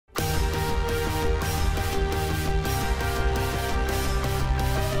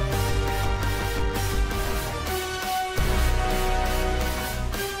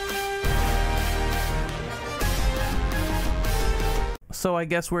So I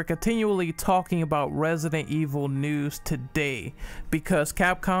guess we're continually talking about Resident Evil news today because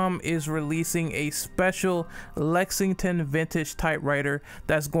Capcom is releasing a special Lexington vintage typewriter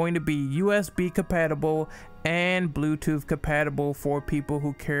that's going to be USB compatible and Bluetooth compatible for people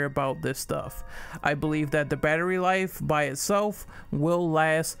who care about this stuff. I believe that the battery life by itself will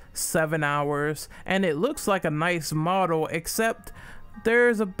last 7 hours, and it looks like a nice model, except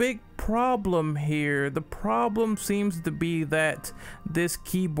there's a big problem here. The problem seems to be that this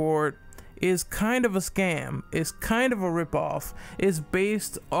keyboard is kind of a scam. It's kind of a ripoff. It's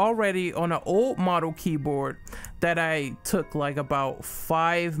based already on an old model keyboard that I took like about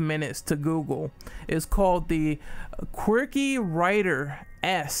 5 minutes to Google. It's called the Quirky Writer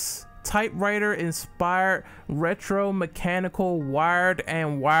S typewriter inspired retro mechanical wired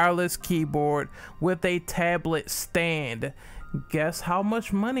and wireless keyboard with a tablet stand. Guess how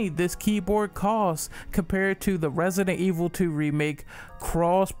much money this keyboard costs compared to the Resident Evil 2 Remake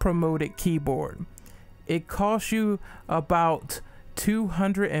cross-promoted keyboard. It costs you about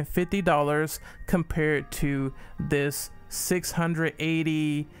 $250 compared to this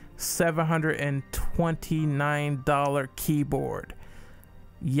 $680, $729 keyboard.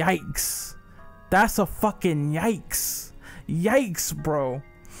 Yikes. That's a fucking yikes. Yikes, bro.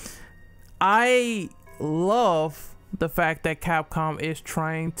 I love the fact that Capcom is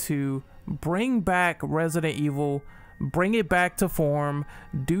trying to bring back Resident Evil, bring it back to form,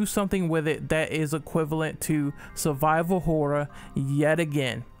 do something with it that is equivalent to survival horror yet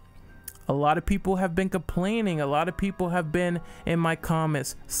again. A lot of people have been complaining, a lot of people have been in my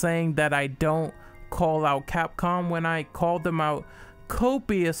comments saying that I don't call out Capcom when I call them out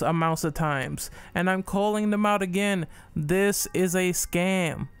copious amounts of times, and I'm calling them out again. This is a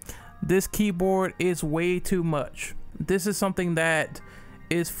scam. This keyboard is way too much. This is something that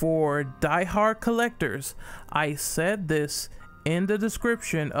is for die-hard collectors. I said this in the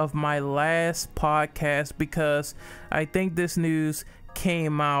description of my last podcast because I think this news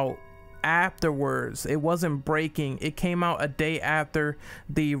came out afterwards. It wasn't breaking. It came out a day after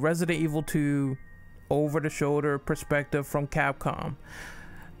the Resident Evil 2 over-the-shoulder perspective from Capcom.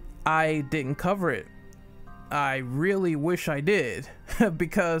 I didn't cover it. I really wish I did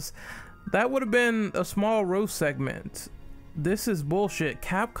because that would have been a small roast segment. This is bullshit.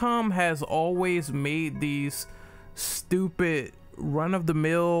 Capcom has always made these stupid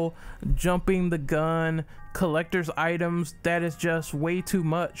run-of-the-mill, jumping the gun, collector's items that is just way too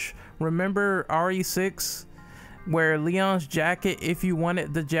much. Remember RE6? Where Leon's jacket, if you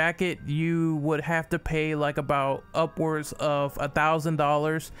wanted the jacket, you would have to pay like about upwards of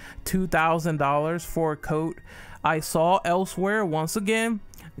 $1,000, $2,000 for a coat. I saw elsewhere, once again,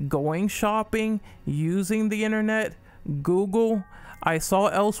 going shopping, using the internet, Google, I saw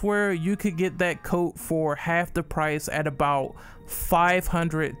elsewhere you could get that coat for half the price at about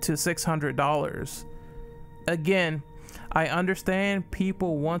 $500 to $600. Again, I understand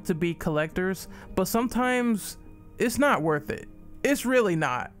people want to be collectors, but sometimes it's not worth it. It's really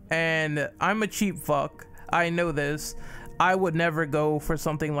not. And I'm a cheap fuck. I know this. I would never go for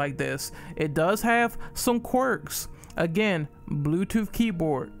something like this. It does have some quirks. Again, Bluetooth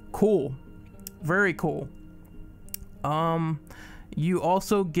keyboard, cool, very cool. You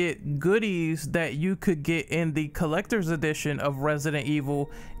also get goodies that you could get in the collector's edition of Resident Evil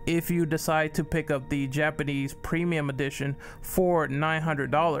if you decide to pick up the Japanese premium edition for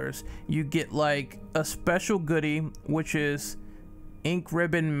 $900. You get like a special goodie, which is ink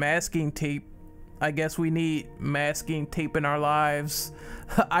ribbon masking tape. I guess we need masking tape in our lives.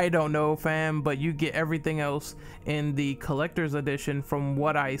 I don't know, fam, but you get everything else in the collector's edition from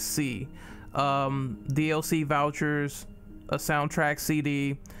what I see. DLC vouchers, a soundtrack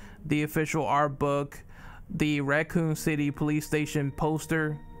CD, the official art book, the Raccoon City police station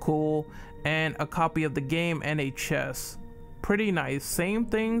poster, cool, and a copy of the game and a chest. Pretty nice. Same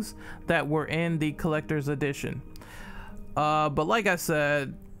things that were in the collector's edition. But like I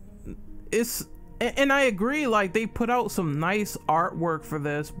said, and I agree, like they put out some nice artwork for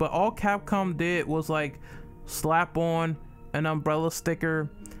this, but all Capcom did was like slap on an umbrella sticker,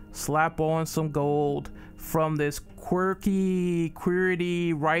 slap on some gold from this quirky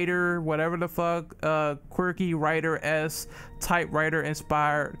writer, whatever the fuck, Quirky Writer S typewriter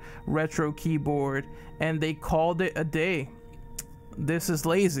inspired retro keyboard, and they called it a day. This is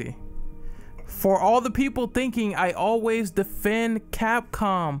lazy. For all the people thinking I always defend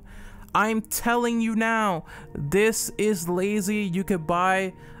Capcom, I'm telling you now, this is lazy. You could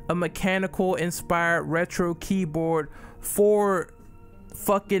buy a mechanical inspired retro keyboard for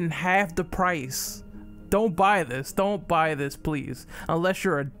fucking half the price. Don't buy this. Don't buy this, please. Unless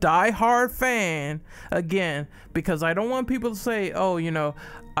you're a die-hard fan. Again, because I don't want people to say, oh, you know,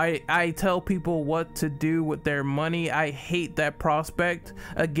 I tell people what to do with their money. I hate that prospect.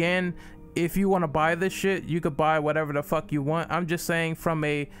 Again, if you want to buy this shit, you could buy whatever the fuck you want. I'm just saying from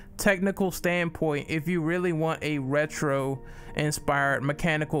a technical standpoint, if you really want a retro inspired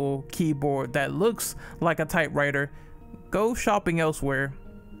mechanical keyboard that looks like a typewriter, go shopping elsewhere.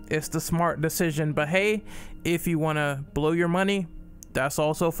 It's the smart decision. But hey, if you want to blow your money, that's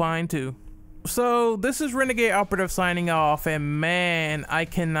also fine too. So this is Renegade Operative signing off, and man, I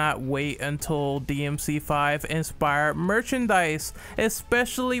cannot wait until DMC5 inspired merchandise,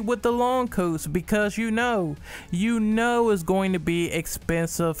 especially with the long coats, because you know it's going to be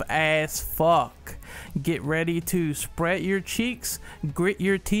expensive as fuck. Get ready to spread your cheeks, grit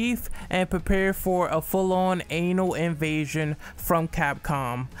your teeth, and prepare for a full-on anal invasion from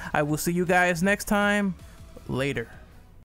Capcom. I will see you guys next time. Later.